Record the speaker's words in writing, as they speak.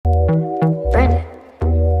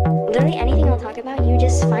literally anything I'll talk about, you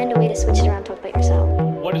just find a way to switch it around and talk about yourself.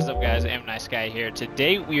 What is up, guys? I'm Nice Guy here.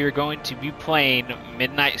 Today we are going to be playing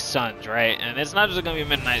Midnight Suns, right? And it's not just going to be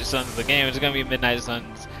Midnight Suns, the game. It's going to be Midnight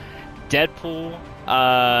Suns Deadpool,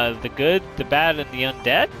 the good, the bad, and the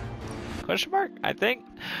undead? Question mark, I think.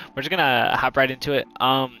 We're just going to hop right into it.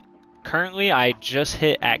 Currently, I just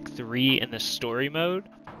hit Act 3 in the story mode.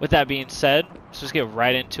 With that being said, let's just get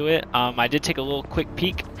right into it. I did take a little quick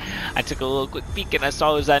peek. I took a little quick peek and I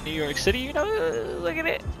saw it was at New York City. You know, look at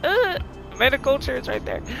it. Metaculture, it's right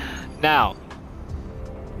there. Now,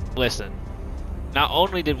 listen. Not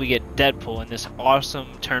only did we get Deadpool in this awesome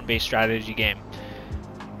turn-based strategy game,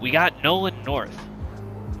 we got Nolan North.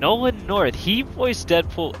 Nolan North, he voiced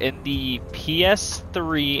Deadpool in the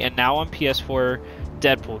PS3 and now on PS4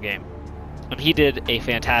 Deadpool game. And he did a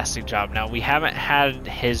fantastic job. Now, we haven't had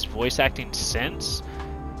his voice acting since.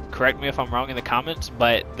 Correct me if I'm wrong in the comments,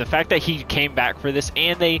 but the fact that he came back for this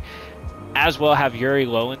and they as well have Yuri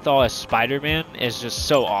Lowenthal as Spider-Man is just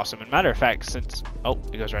so awesome. And matter of fact, since... Oh,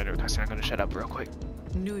 it goes right into a customer. I'm going to shut up real quick.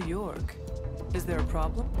 New York? Is there a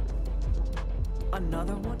problem?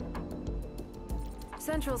 Another one?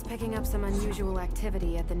 Central's picking up some unusual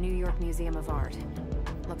activity at the New York Museum of Art.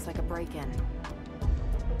 Looks like a break-in.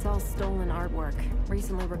 It's all stolen artwork,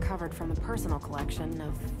 recently recovered from a personal collection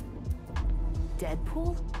of...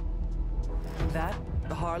 Deadpool? That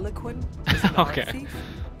the Harlequin? Is an art Okay. thief?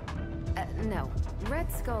 No.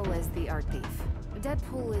 Red Skull is the art thief.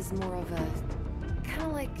 Deadpool is more of a... kind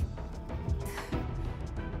of like...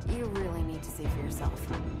 You really need to see for yourself.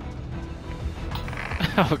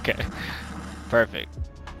 Okay. Perfect.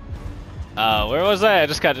 Where was I? I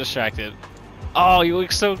just got distracted. Oh, you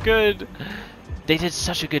look so good. They did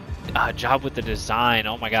such a good job with the design.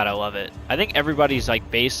 Oh my god, I love it. I think everybody's like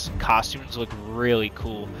base costumes look really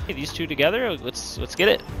cool. Hey, these two together, let's get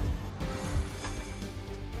it.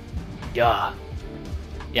 Yeah.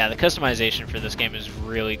 Yeah, the customization for this game is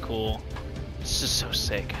really cool. It's just so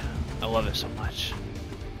sick. I love it so much.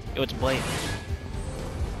 Yo, it's Blade.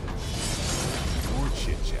 More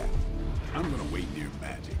chit chat. I'm gonna wait near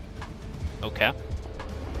Magic. Okay.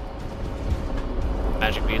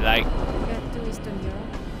 Magic be like. Back to Eastern Europe.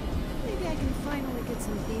 Maybe I can finally get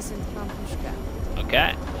some decent pampushka.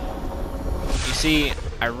 Okay. You see,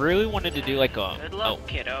 I really wanted to do like a... Good luck,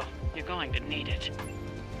 kiddo. You're going to need it.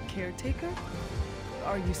 Caretaker?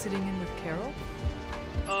 Are you sitting in with Carol?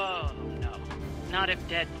 Oh, no. Not if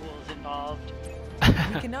Deadpool's involved.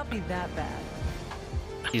 He cannot be that bad.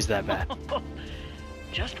 He's that bad.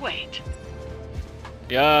 Just wait.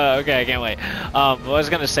 Yeah, okay, I can't wait. What I was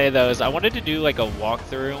gonna say though is I wanted to do like a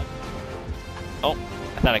walkthrough. Oh,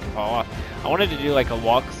 I thought I could fall off. I wanted to do like a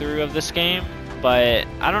walkthrough of this game, but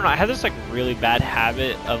I don't know. I have this like really bad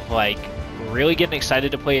habit of like really getting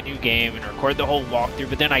excited to play a new game and record the whole walkthrough,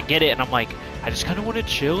 but then I get it and I'm like, I just kind of want to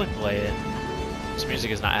chill and play it. This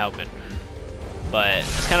music is not helping, but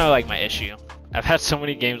it's kind of like my issue. I've had so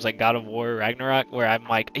many games like God of War, Ragnarok, where I'm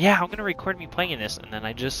like, yeah, I'm gonna record me playing this, and then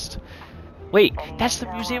I just... Wait, that's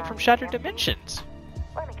the museum from Shattered Dimensions.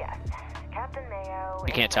 Let me guess. Captain Mayo.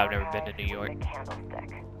 You can't tell I've never been to New York.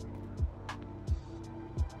 Candlestick.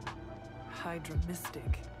 Hydra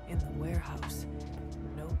Mystic in the warehouse.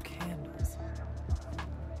 No candles.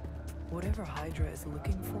 Whatever Hydra is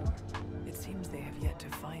looking for, it seems they have yet to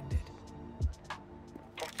find it.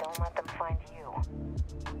 Just don't let them find you.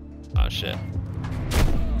 Oh shit.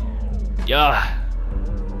 Yeah.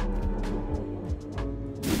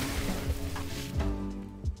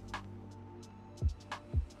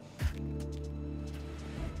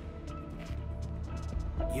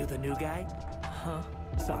 You the new guy? Huh?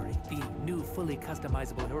 Sorry, the new fully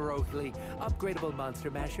customizable, heroically upgradable monster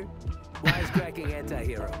masher? Wisecracking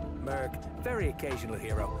anti-hero. Merc, very occasional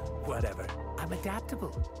hero. Whatever. I'm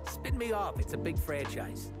adaptable. Spin me off, it's a big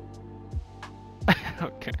franchise.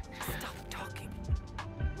 Okay. Stop talking.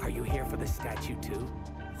 Are you here for the statue too?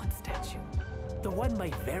 What statue? The one my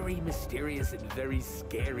very mysterious and very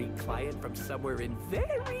scary client from somewhere in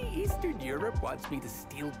very Eastern Europe wants me to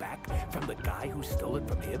steal back from the guy who stole it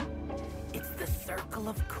from him? It's the Circle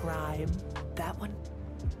of Crime. That one?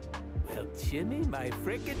 Well, Jimmy, my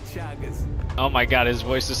frickin' chungus. Oh my god, his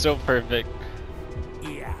voice is so perfect.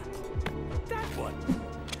 Yeah, that one.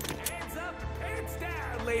 Hands up, hands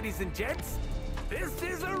down, ladies and gents. This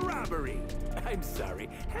is a robbery. I'm sorry,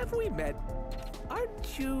 have we met?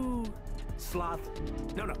 Aren't you... Sloth?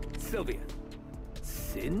 No, Sylvia.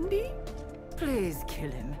 Cindy? Please kill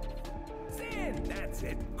him. Sin, that's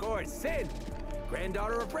it, of course, Sin.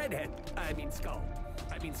 Granddaughter of Redhead. I mean Skull.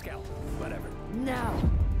 Whatever. No.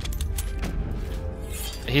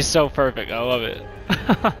 He's so perfect. I love it.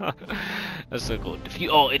 That's so cool. Defeat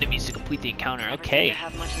all enemies to complete the encounter. Never seem Okay. to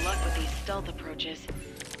have much luck with these stealth approaches.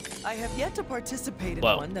 I have yet to participate in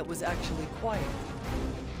Whoa. one that was actually quiet.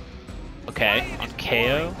 Okay. On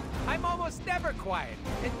KO. I'm almost never quiet,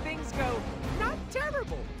 and things go not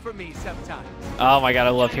terrible for me sometimes. Oh my god, I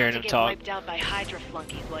love Try hearing not him to get talk. wiped out by Hydra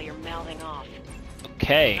flunkies while you're mouthing off.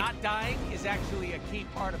 Okay. Not dying is actually a key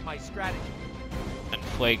part of my strategy. And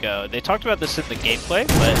Fuego. They talked about this in the gameplay,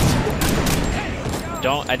 but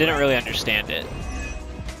I didn't really understand it.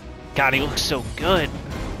 God, he looks so good.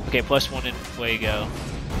 Okay, +1 in Fuego.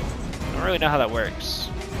 I don't really know how that works.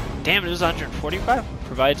 Damn, it was 145.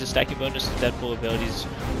 Provides a stacking bonus to Deadpool abilities.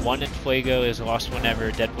 1 in Fuego is lost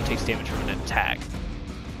whenever Deadpool takes damage from an attack.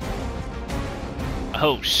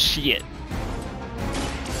 Oh shit.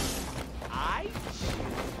 I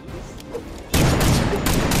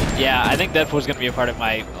Yeah, I think Deadpool's gonna be a part of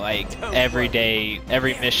my like everyday,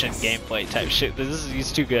 every mission gameplay type shit.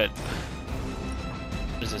 He's too good.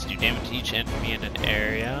 What does this do? Damage to each enemy in an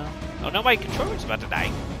area. Oh no, my controller's about to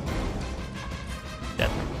die.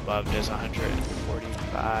 Death above does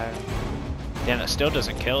 145. Damn, that still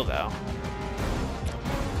doesn't kill though.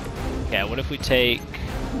 Yeah, what if we take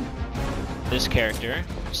this character,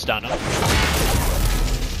 stun him.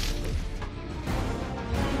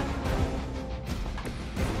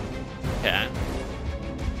 Okay.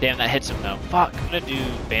 Damn, that hits him though. Fuck, I'm gonna do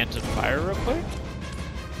Bands of Fire real quick.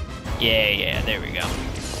 Yeah, there we go.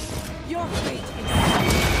 Your fate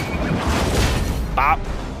Bop.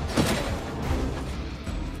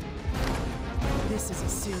 This is a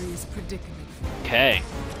serious predicament. Okay.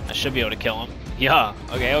 I should be able to kill him. Yeah.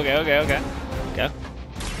 Okay. Okay.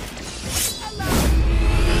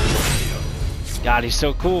 God, he's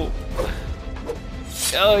so cool.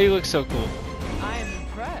 Oh, he looks so cool. I am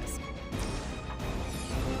impressed.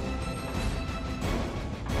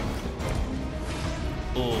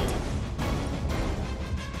 Ooh.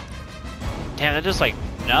 Damn, that does like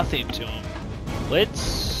nothing to him.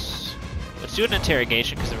 Let's do an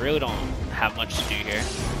interrogation because I really don't have much to do here.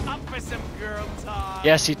 up for some girl talk.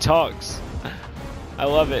 Yes, he talks. I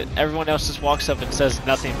love it. Everyone else just walks up and says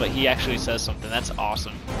nothing, but he actually says something. That's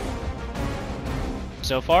awesome.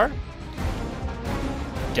 So far,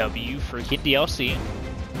 W freaking DLC.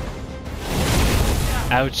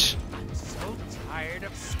 Ouch. I'm so tired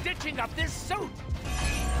of stitching up this suit.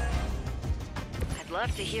 I'd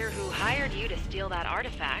love to hear who hired you to steal that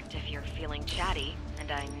artifact if you're feeling chatty,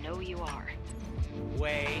 and I know you are.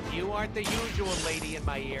 Wait, you aren't the usual lady in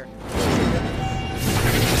my ear.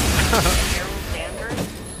 Harold Sanders?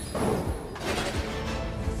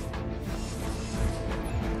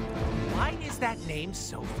 Why is that name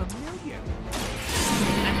so familiar?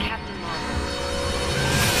 I'm Captain Marvel.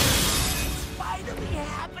 It's finally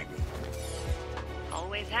happening.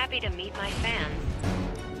 Always happy to meet my fans.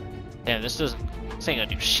 Damn, this ain't gonna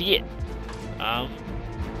do shit.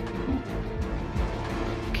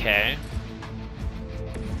 Okay.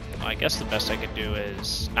 Well, I guess the best I can do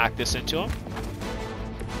is knock this into him.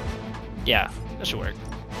 Yeah, that should work.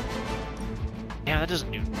 Yeah, that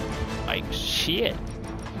doesn't do like shit.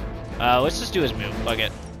 Let's just do his move. Fuck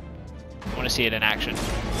it. I want to see it in action.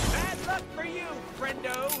 Bad luck for you,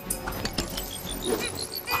 friendo.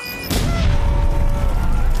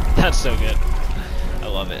 That's so good. I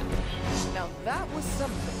love it. Now that was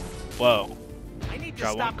something. Whoa. I need to Draw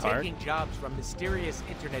one stop card. taking jobs from mysterious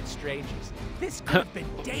internet strangers. This could have been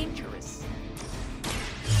dangerous.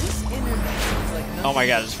 This internet seems like Oh my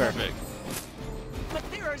god, nothing it's but perfect. But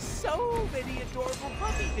there are so many adorable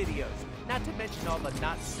puppy videos. Not to mention all the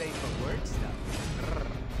not safe for work stuff.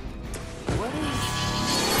 What is...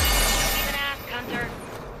 Don't even ask, Hunter.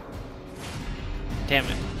 Damn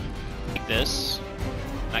it. Take this.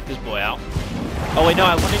 Knock this boy out. Oh wait, no,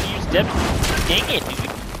 I wanted to use Deadpool. Dang it,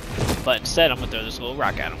 dude. But instead, I'm gonna throw this little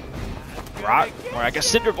rock at him. Rock, or like a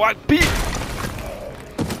cinder block. Beat.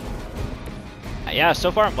 Yeah,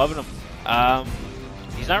 so far I'm loving him.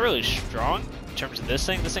 He's not really strong in terms of this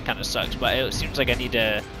thing. This thing kind of sucks, but it seems like I need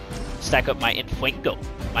to stack up my Infuego.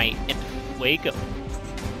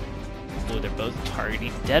 Oh, they're both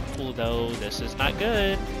targeting Deadpool though. This is not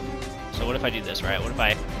good. So what if I do this, right? What if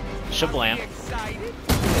I shablam? Excited?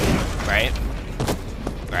 Right.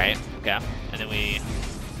 Okay. And then we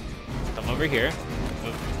come over here.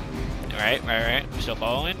 Move. Right. You still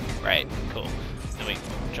following? Right. Cool. Then we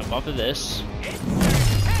jump off of this.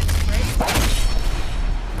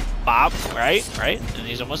 Bob. Right. And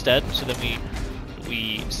he's almost dead. So then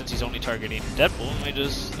we since he's only targeting Deadpool, we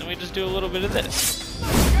just do a little bit of this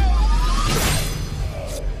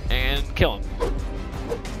and kill him.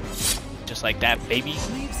 Just like that, baby.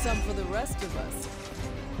 Leave some for the rest of us.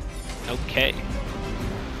 Okay.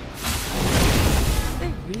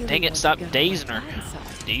 Dang it, stop dazing her.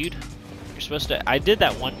 Dude. You're supposed to... I did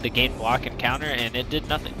that one to gain block and counter, and it did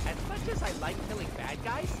nothing. As much as I like killing bad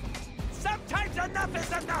guys, sometimes enough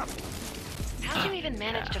is enough! How'd you even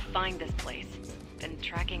manage to find this place? Been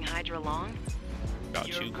tracking Hydra long? Got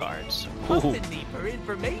 2 cards. Pumping me for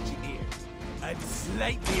information here. I'm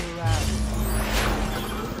slightly around.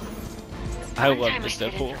 I One love time this I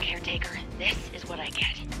sit in Deadpool. for caretaker. This is what I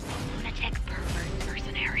get. Lunatic pervert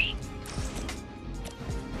mercenary.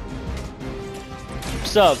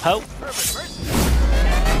 Sub, ho.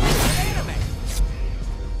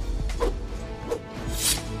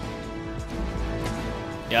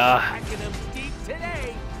 Yeah. Cracking them deep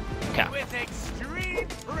today Okay. with extreme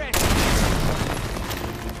pressure.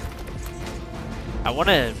 I want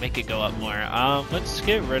to make it go up more. Let's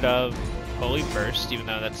get rid of Holy first, even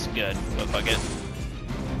though that's good. But fuck it.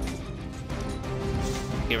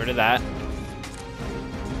 Get rid of that.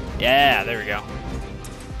 Yeah, there we go.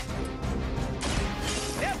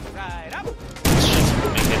 Step right up. This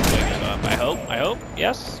should make it go up. I hope. I hope.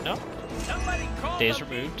 Yes. No. Somebody call Days the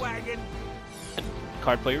removed. meat wagon.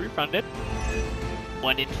 Card play refunded.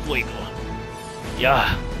 1 in fuego.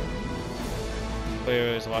 Yeah.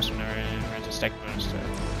 Player is lost whenever runs a stack bonus.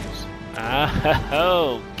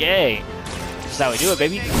 Okay. This is how we do it,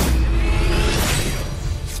 baby.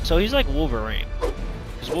 So he's like Wolverine.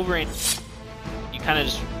 Because Wolverine, you kind of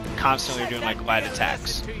just constantly are doing like light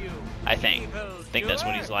attacks. I think that's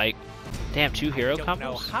what he's like. Damn, 2 hero Don't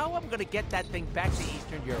know combos. how I'm gonna get that thing back to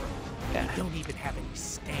Eastern Europe. Yeah. I don't even have any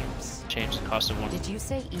stamps. Change the cost of 1. Did you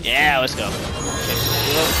say Eastern? Yeah, let's go. Change the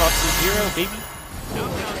hero cost to 0, baby.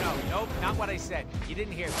 No, not what I said. You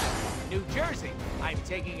didn't hear me. New Jersey. I'm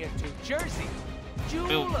taking it to Jersey. Jewel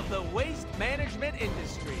Boom. of the waste management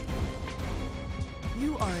industry.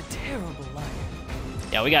 You are a terrible liar.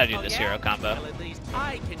 Yeah, we gotta do Oh, this yeah? hero combo. Well, at least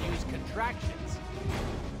I can use contractions.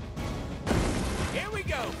 Here we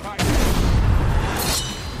go, partner.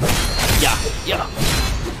 Yeah.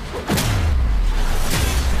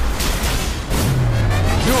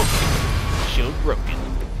 Shield broken.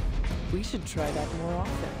 We should try that more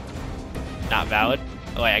often. Not valid.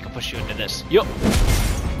 Oh wait, I can push you into this. Yup.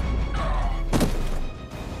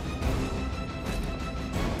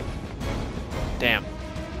 Damn.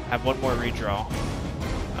 I have 1 more redraw.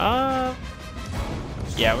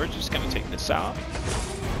 Yeah, we're just gonna take this out.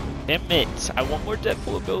 Damn it. I want more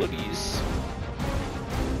Deadpool abilities.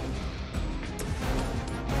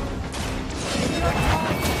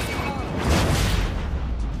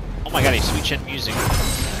 Oh my god, he's sweet chin music.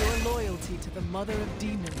 Your loyalty to the mother of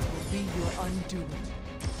demons will be your undoing.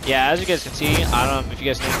 Yeah, as you guys can see, I don't know if you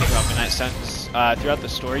guys know anything about Midnight Suns. Throughout the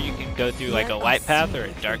story, you can go through like a light path or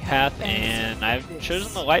a dark path, and I've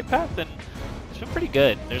chosen the light path, and it's been pretty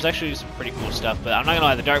good. There's actually some pretty cool stuff, but I'm not gonna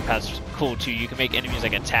lie, the dark path's cool too. You can make enemies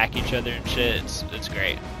like attack each other and shit. It's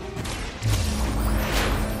great.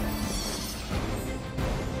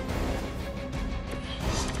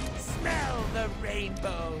 Smell the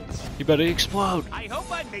rainbows. You better explode. I hope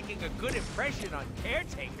I'm making a good impression on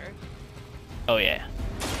Caretaker. Oh yeah.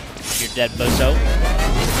 You're dead, bozo.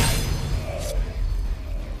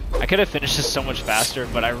 I could have finished this so much faster,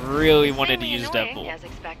 but I really wanted to use Annoying, Deadpool. as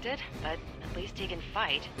expected, but at least he can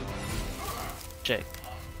fight. Check.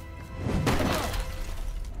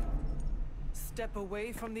 Step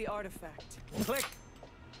away from the artifact. Click.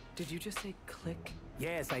 Did you just say click?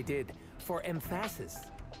 Yes, I did. For emphasis.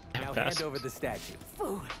 Now hand over the statue.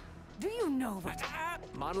 Fool, do you know what?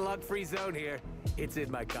 Monologue-free zone here. It's in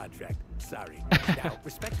my contract. Sorry. Now,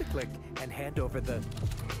 respect the click and hand over the...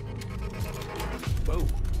 Whoa.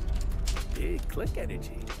 Big click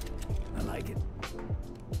energy. I like it.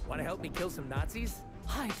 Want to help me kill some Nazis?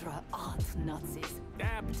 Hydra aren't Nazis.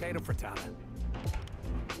 Nah, potato frittata.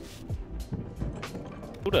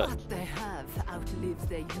 Hold up. What they have outlives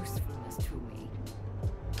their usefulness to me.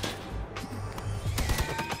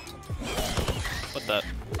 What the?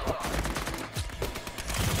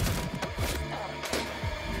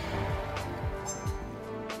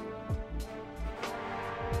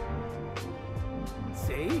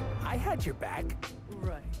 See? I had your back.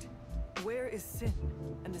 Right. Where is Sin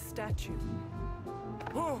and the statue?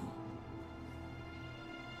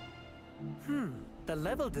 The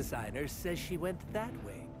level designer says she went that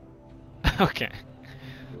way. Okay.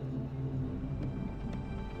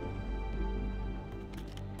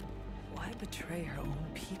 Why betray her own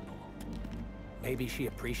people? Maybe she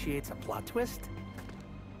appreciates a plot twist?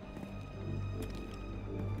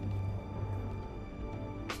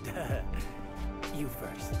 You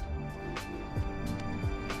first.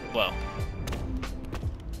 Well.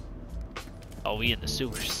 Oh, we in the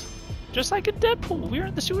sewers. Just like in Deadpool. We were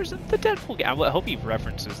in the sewers of the Deadpool game. I hope he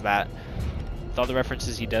references that. With all the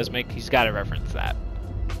references he does make, he's got to reference that.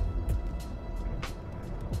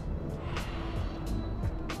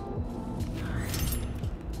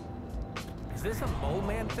 Is this a mole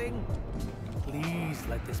man thing? Please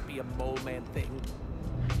let this be a mole man thing.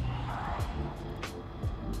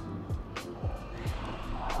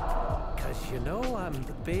 Cause you know I'm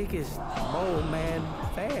the biggest mole man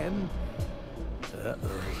fan. Uh-oh.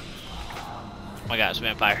 Oh my gosh,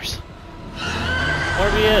 vampires.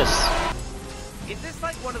 Morbius! Is this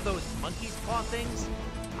like one of those monkey's paw things?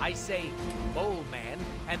 I say mole man,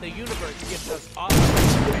 and the universe gives us all.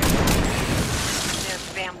 They're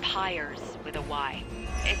vampires with a Y.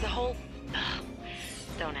 It's a whole...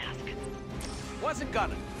 Don't ask. Wasn't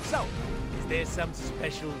gonna. So, is there some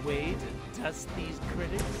special way to dust these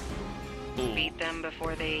critics? Ooh. Beat them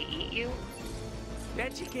before they eat you?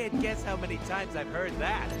 Bet you can't guess how many times I've heard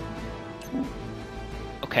that.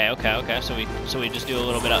 Okay. So we just do a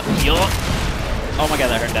little bit of heal. Oh my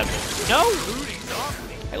god, I heard that. No! Rudy's off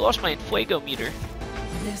me. I lost my Fuego meter.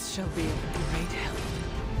 This shall be a great help.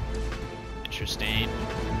 Interesting.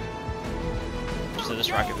 So this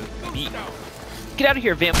rocket would beat. Get out of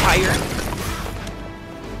here, vampire!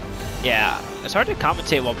 Yeah, it's hard to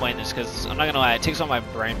commentate while playing this because I'm not gonna lie, it takes all my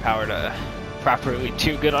brain power to properly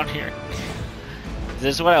do good on here.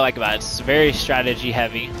 This is what I like about it. It's very strategy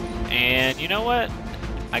heavy, and you know what?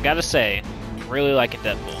 I gotta say, I'm really liking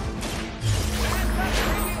Deadpool.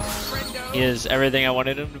 He is everything I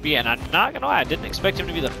wanted him to be, and I'm not gonna lie, I didn't expect him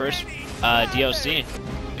to be the first DLC.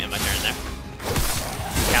 Yeah, my turn there.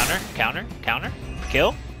 Counter,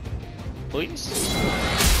 kill, please.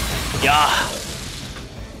 Yeah.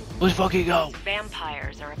 Let's fucking go.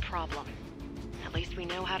 Vampires are a problem. At least we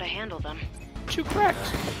know how to handle them. Too correct.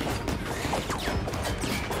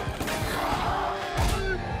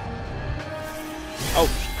 Oh,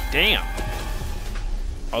 damn.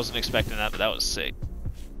 I wasn't expecting that, but that was sick.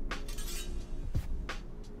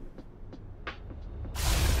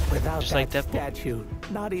 Without Just that like Deadpool. statue,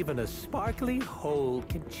 not even a sparkly hole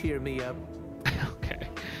can cheer me up. Okay.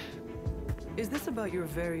 Is this about your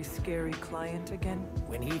very scary client again?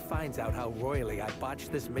 When he finds out how royally I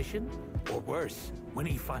botched this mission, or worse, when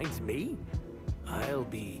he finds me, I'll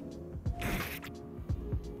be...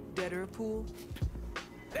 Deader pool?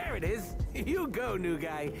 There it is! You go, new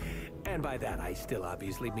guy! And by that, I still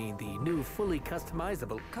obviously mean the new, fully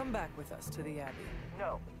customizable... Come back with us to the Abbey.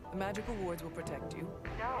 No. The magical wards will protect you.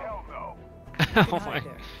 No. Hell no. You Oh can my. hide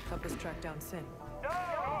there. Help us track down Sin.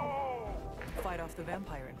 No. Fight off the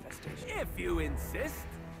vampire infestation. If you insist.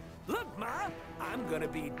 Look, Ma, I'm gonna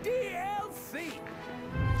be DLC!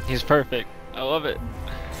 He's perfect. I love it.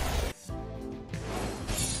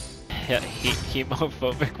 Yeah,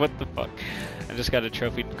 hemophobic. What the fuck? I just got a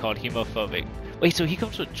trophy called hemophobic. Wait, so he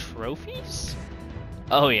comes with trophies?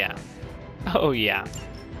 Oh yeah. Oh yeah.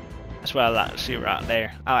 That's what I like to see right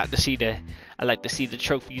there. I like to see the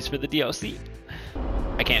trophies for the DLC.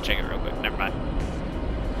 I can't check it real quick. Never mind.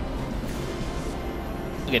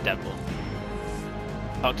 Look at Deadpool.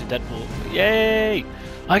 Talk to Deadpool. Yay!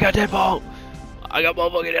 I got Deadpool! I got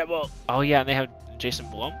motherfucking Deadpool! Oh yeah, and they have Jason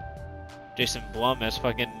Blum? Jason Blum as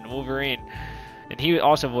fucking Wolverine. And he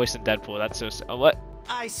also voiced in Deadpool. That's so... what?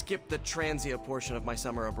 I skipped the transient portion of my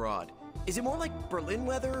summer abroad. Is it more like Berlin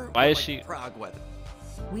weather Why or is like she... Prague weather?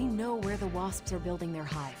 We know where the wasps are building their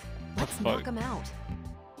hive. Let's fuck? knock them out.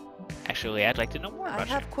 Actually, I'd like to know more I about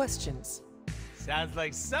have questions. Sounds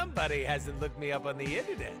like somebody hasn't looked me up on the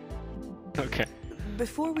internet. you. Okay.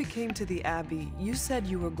 Before we came to the Abbey, you said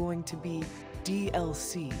you were going to be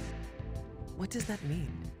DLC. What does that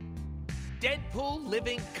mean? Deadpool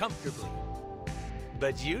living comfortably.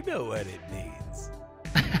 But you know what it means.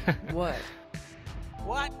 What?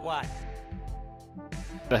 What?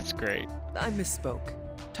 That's great. I misspoke.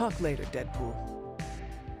 Talk later, Deadpool.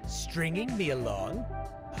 Stringing me along?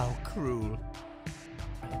 How cruel.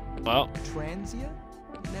 Well, Transient?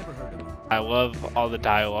 Never heard of it. I love all the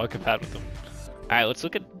dialogue I've had with him. Alright, let's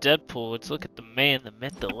look at Deadpool. Let's look at the man, the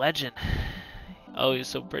myth, the legend. Oh, he's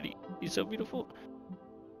so pretty. He's so beautiful.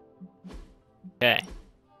 Okay.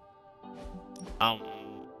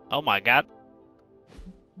 Oh my god.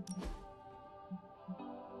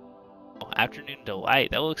 Oh, Afternoon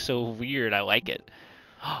Delight. That looks so weird. I like it.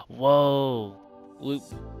 Whoa. Luke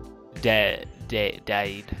died.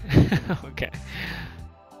 Okay.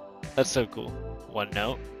 That's so cool. One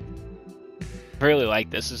note. I really like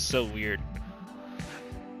this. This is so weird.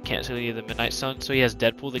 Can't see the Midnight Sun. So he has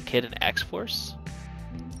Deadpool the Kid and X-Force?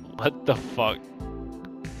 What the fuck?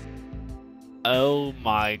 Oh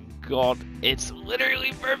my god. It's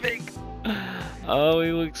literally perfect. Oh,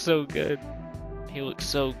 he looks so good. He looks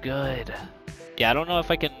so good. Yeah, I don't know if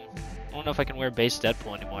I can wear base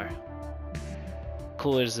Deadpool anymore.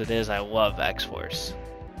 Cool as it is, I love X-Force.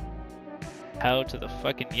 How to the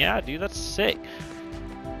fucking yeah, dude, that's sick.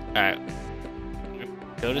 Alright.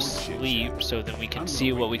 Go to sleep so then we can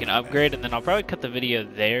see what we can upgrade, and then I'll probably cut the video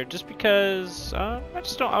there just because I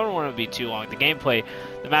don't want to be too long. The gameplay,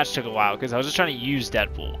 the match took a while because I was just trying to use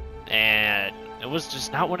Deadpool and it was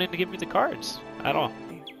just not wanting to give me the cards at all.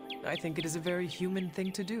 I think it is a very human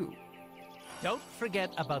thing to do. Don't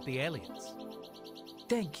forget about the aliens.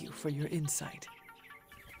 Thank you for your insight.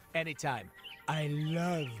 Anytime. I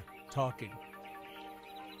love talking.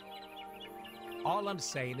 All I'm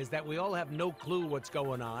saying is that we all have no clue what's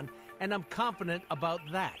going on, and I'm confident about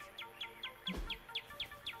that.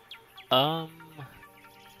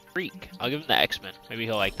 Freak. I'll give him the X-Men. Maybe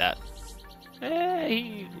he'll like that.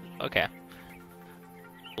 Okay.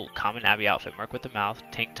 Oh, common Abby outfit. Mark with the mouth.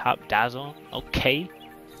 Tank top. Dazzle. Okay.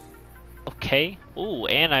 Okay. Ooh,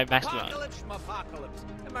 and I maxed it on. Apocalypse.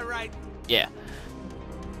 Am I right? Yeah.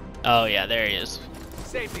 Oh yeah, there he is.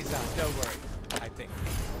 Safety's on. Don't worry. I think.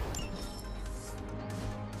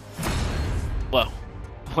 Whoa.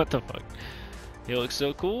 What the fuck? He looks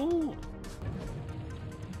so cool.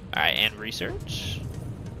 Alright, and research.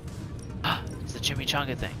 It's the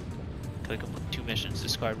Chimichanga thing. Click complete 2 missions.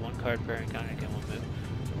 Discard 1 card per encounter. Get 1 move.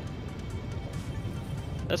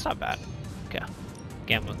 That's not bad. Okay.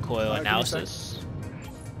 Gamma coil analysis.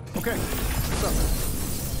 Okay. What's up?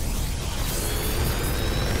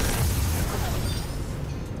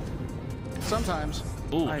 Sometimes.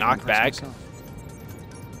 Ooh, knockback.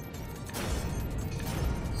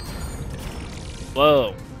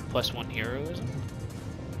 Whoa. +1 heroism.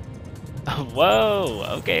 Whoa.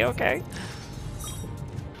 Okay, okay.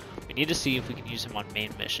 We need to see if we can use him on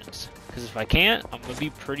main missions. Because if I can't, I'm going to be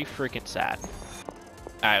pretty freaking sad.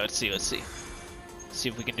 Alright, let's see, let's see. Let's see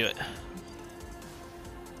if we can do it.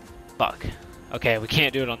 Fuck. Okay, we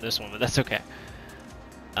can't do it on this one, but that's okay.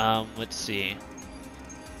 Let's see.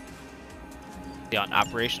 Yeah, on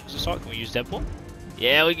Operations Assault, can we use Deadpool?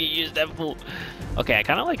 Yeah, we can use Deadpool. Okay, I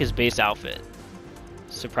kind of like his base outfit.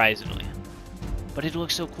 Surprisingly. But it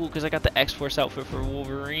looks so cool because I got the X-Force outfit for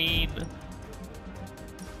Wolverine.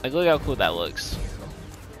 Like, look how cool that looks.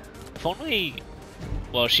 If only...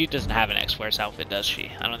 Well, she doesn't have an X-Force outfit, does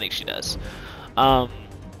she? I don't think she does. Yeah,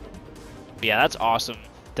 that's awesome.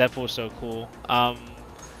 Deadpool's so cool.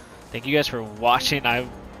 Thank you guys for watching. I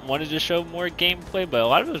wanted to show more gameplay, but a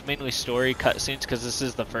lot of it was mainly story cutscenes because this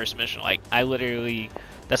is the first mission. Like, I literally...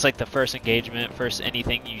 That's like the first engagement, first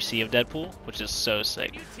anything you see of Deadpool, which is so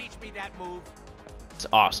sick. Can you teach me that move? It's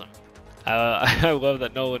awesome. I love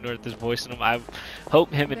that Nolan North is voicing him. I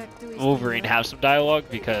hope him and Wolverine have some dialogue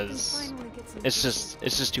because it's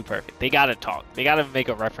just too perfect. They gotta talk. They gotta make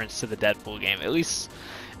a reference to the Deadpool game. At least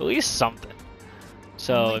something.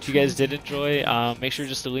 So if you guys did enjoy, make sure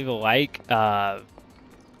just to leave a like.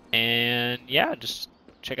 And yeah, just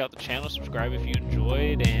check out the channel, subscribe if you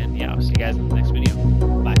enjoyed, and yeah, I'll see you guys in the next video.